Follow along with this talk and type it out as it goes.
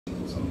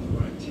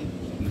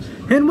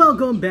And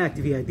welcome back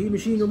to VID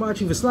Machine. You're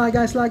watching the Sly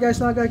Guy,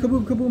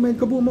 Kaboom, Kaboom, and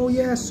Kaboom. Oh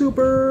yeah,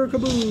 Super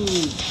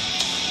Kaboom.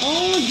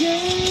 Oh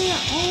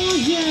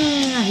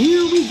yeah,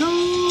 here we go.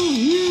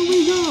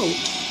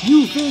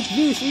 You think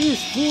this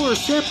is 4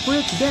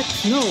 separate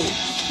decks? No,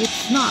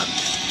 it's not.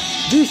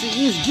 This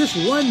is just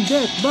one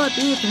deck, but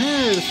it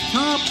has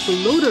top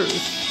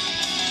loaders.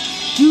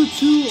 Due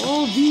to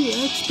all the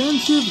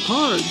expensive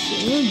cards,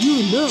 and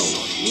you know,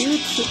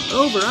 it's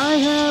over. I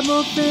have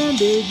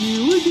offended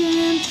you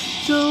again.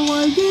 So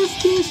I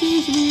guess this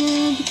is the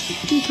end,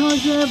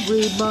 because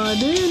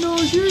everybody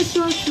knows you're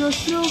such a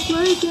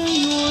snowflake and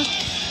you're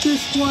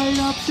just quite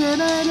upset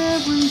at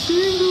every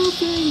single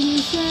thing you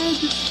said.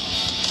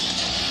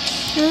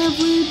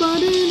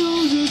 Everybody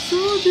knows it's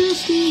all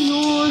just in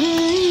your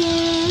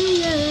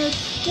head.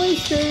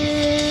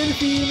 Wasted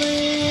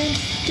feeling,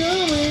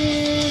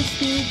 going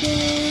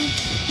speaking.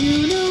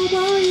 You know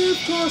why you've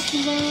crossed the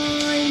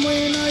line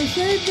when I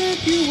said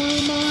that you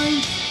were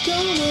mine.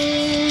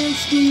 Going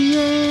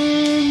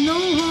skiing, no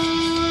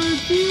hard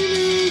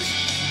feelings,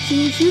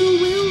 since you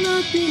will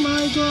not be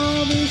my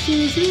girl. This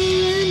is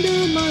the end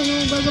of my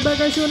own. Welcome back,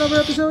 guys, to another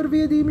episode of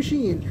VID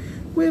Machine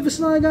with a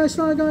Sly Guy,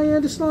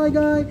 and a Sly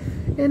Guy.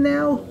 And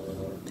now,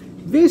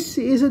 this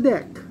is a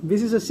deck.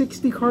 This is a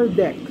 60 card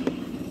deck,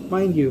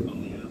 mind you.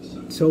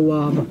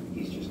 So,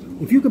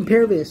 if you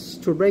compare this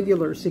to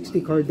regular 60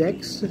 card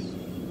decks,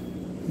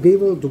 they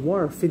will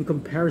dwarf in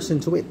comparison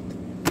to it,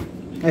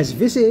 as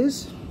this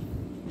is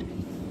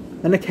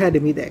an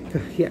Academy deck.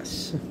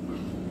 Yes,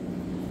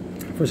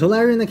 for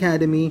Solarian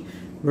Academy.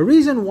 The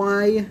reason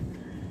why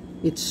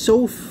it's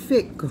so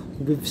thick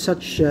with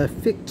such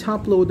thick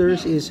top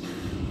loaders is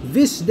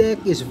this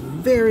deck is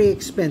very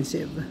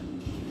expensive.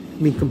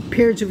 I mean,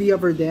 compared to the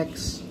other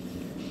decks,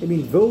 I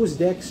mean, those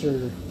decks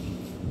are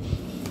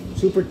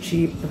super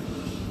cheap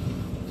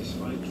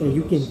and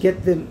you can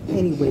get them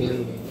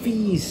anywhere.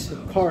 These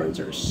cards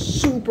are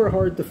super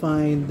hard to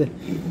find,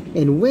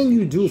 and when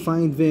you do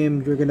find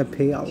them, you're gonna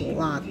pay a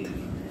lot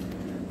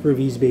for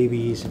these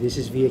babies. This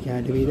is the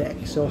Academy deck.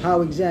 So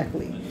how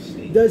exactly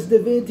does the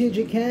Vintage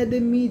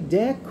Academy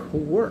deck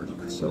work?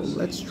 So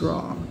let's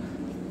draw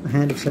a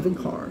hand of 7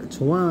 cards.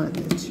 1,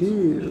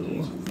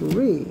 2,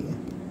 3,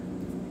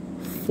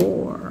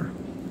 4,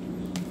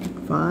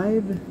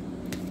 5,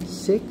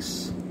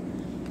 6,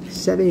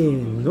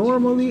 7.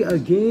 Normally a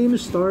game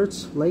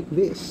starts like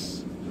this.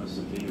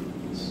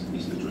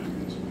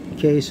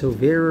 Okay, so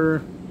there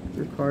are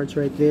your cards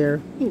right there.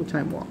 Ooh,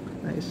 Time Walk,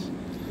 nice.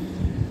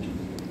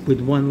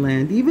 With 1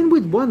 land, even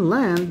with 1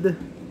 land,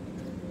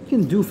 you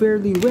can do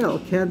fairly well.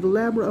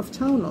 Candelabra of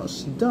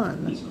Taunos,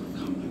 done.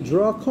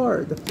 Draw a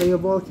card, play a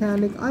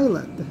Volcanic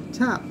Island,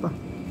 tap.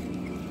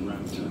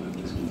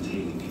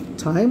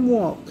 Time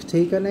Walk,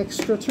 take an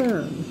extra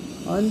turn,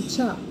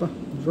 untap,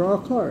 draw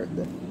a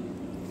card.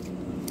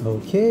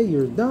 Okay,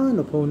 you're done.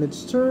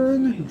 Opponent's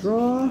turn,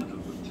 draw.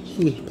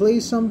 He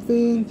plays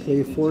something,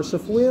 play Force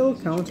of Will,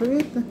 counter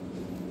it.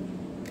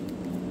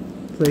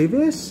 Play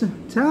this,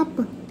 tap.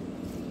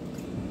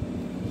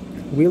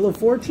 Wheel of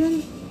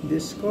Fortune,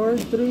 discard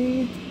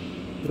 3,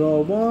 draw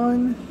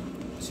 1,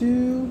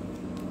 2,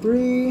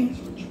 3,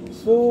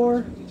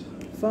 4,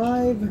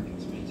 5,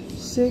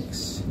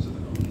 6,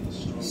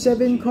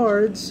 7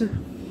 cards.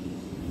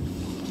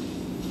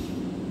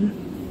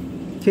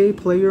 Okay,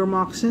 play your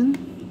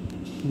Moxen.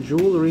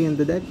 Jewelry in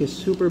the deck is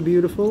super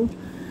beautiful.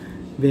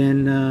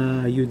 Then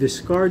you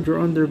discard your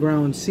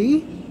Underground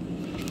Sea,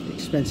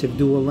 expensive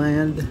dual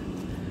land.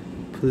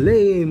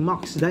 Play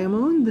Mox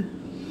Diamond.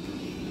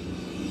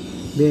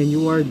 Then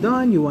you are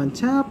done. You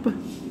untap,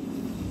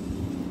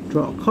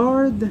 draw a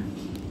card.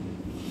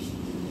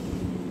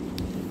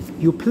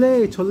 You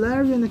play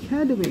Tolarian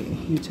Academy.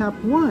 You tap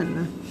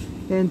 1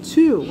 and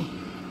 2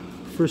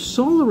 for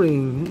Sol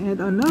Ring and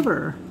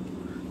another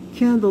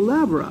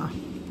Candelabra.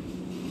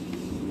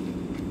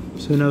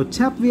 So now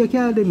tap the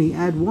Academy,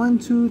 add 1,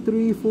 2,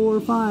 3, 4,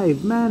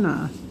 5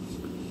 mana.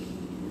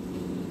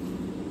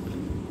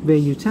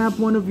 Then you tap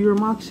one of your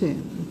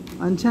Moxen,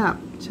 untap,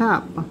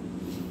 tap.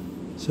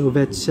 So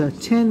that's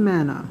 10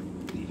 mana.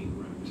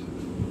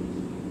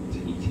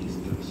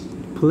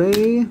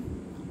 Play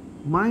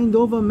Mind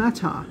Over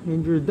Matter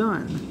and you're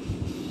done.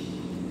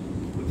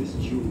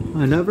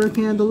 Another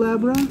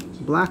Candelabra,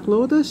 Black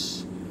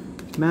Lotus,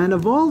 Mana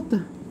Vault,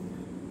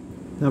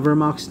 another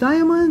Mox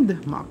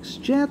Diamond, Mox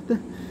Jet.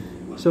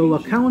 So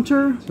a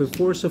counter with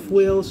Force of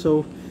Will.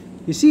 So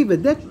you see the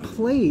deck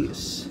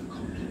plays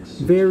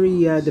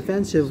very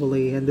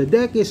defensively, and the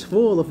deck is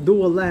full of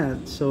dual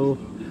lands. So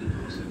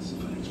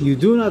you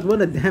do not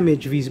want to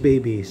damage these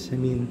babies. I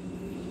mean,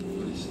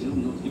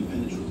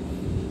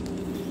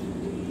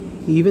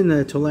 even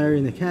the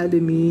Tolarian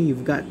Academy,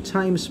 you've got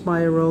Time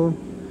Spiral.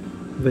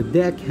 The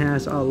deck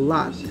has a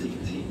lot,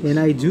 and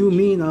I do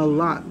mean a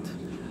lot,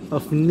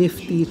 of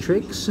nifty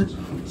tricks.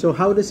 So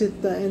how does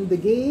it end the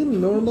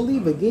game? Normally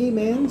the game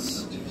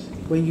ends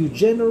when you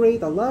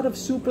generate a lot of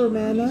super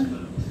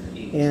mana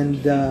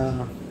and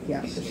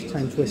yeah, it's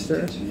Time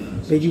Twister.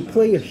 Then you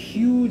play a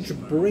huge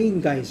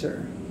Brain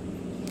Geyser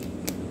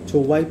to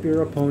wipe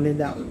your opponent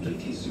out.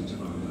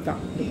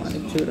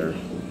 Demonic Tutor.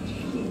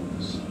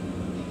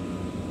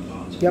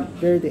 Yep,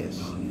 there it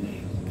is.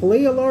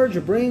 Play a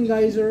large Brain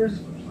Geyser.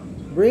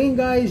 Brain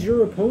Geyser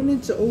your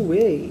opponents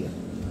away.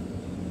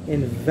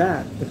 And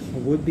that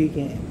would be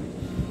game.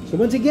 So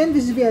once again,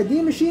 this is the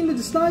ID Machine with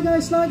the Sly Guy.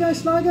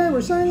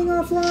 We're signing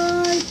off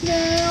right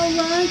now.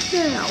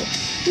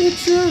 It's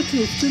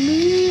Circus to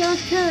Me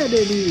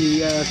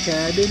Academy.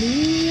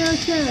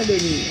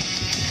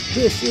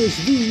 This is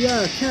the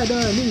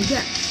Academy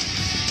deck.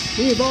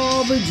 With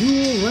all the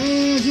dual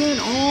lands and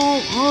all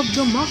of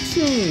the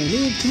Moxen,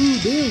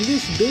 including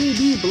this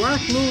Baby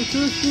Black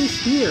Lotus is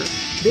here.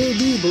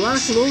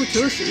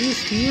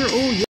 Oh yeah.